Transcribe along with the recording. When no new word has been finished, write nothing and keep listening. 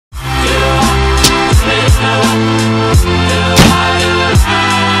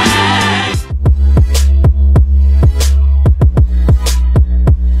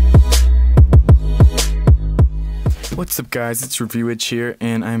Guys, it's Reviewage here,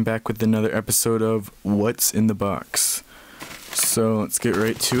 and I'm back with another episode of What's in the Box. So let's get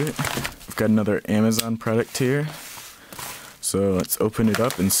right to it. I've got another Amazon product here, so let's open it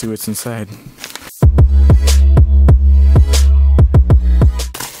up and see what's inside.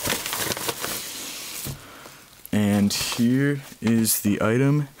 And here is the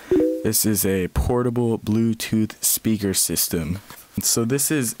item. This is a portable Bluetooth speaker system. So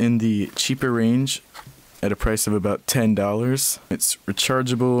this is in the cheaper range at a price of about $10. It's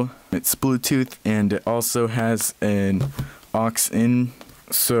rechargeable, it's Bluetooth, and it also has an aux in.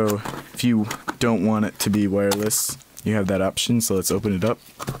 So if you don't want it to be wireless, you have that option. So let's open it up.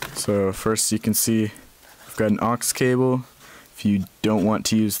 So first you can see I've got an aux cable. If you don't want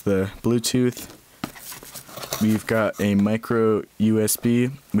to use the Bluetooth, we've got a micro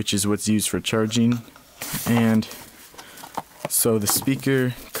USB, which is what's used for charging. And so the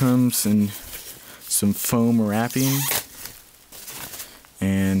speaker comes in some foam wrapping,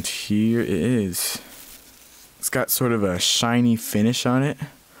 and here it is. It's got sort of a shiny finish on it.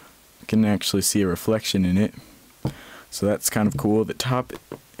 You can actually see a reflection in it, so that's kind of cool. The top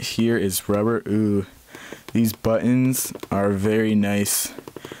here is rubber. Ooh, these buttons are very nice.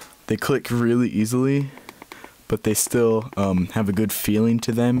 They click really easily, but they still have a good feeling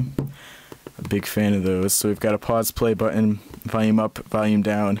to them. A big fan of those. So we've got a pause play button, volume up, volume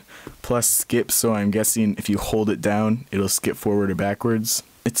down, plus skip, so I'm guessing if you hold it down it'll skip forward or backwards.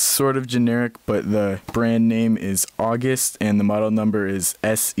 It's sort of generic, but the brand name is August and the model number is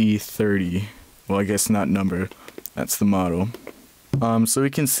SE30. Well, I guess not number, that's the model. So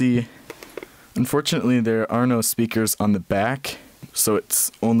we can see, unfortunately there are no speakers on the back, so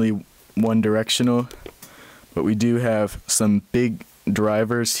it's only one directional, but we do have some big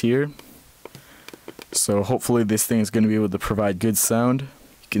drivers here. So hopefully this thing is going to be able to provide good sound.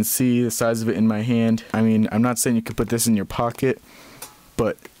 You can see the size of it in my hand. I mean, I'm not saying you could put this in your pocket,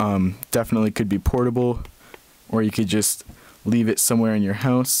 but definitely could be portable, or you could just leave it somewhere in your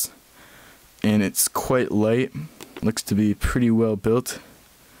house. And it's quite light. Looks to be pretty well built.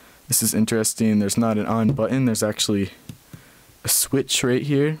 This is interesting. There's not an on button. There's actually a switch right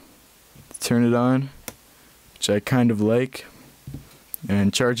here to turn it on, which I kind of like.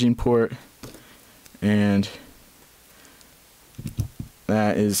 And charging port. And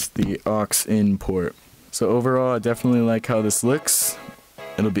that is the aux in port. So overall, I definitely like how this looks.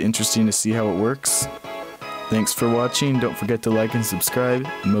 It'll be interesting to see how it works. Thanks for watching. Don't forget to like and subscribe.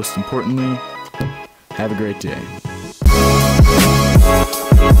 And most importantly, have a great day.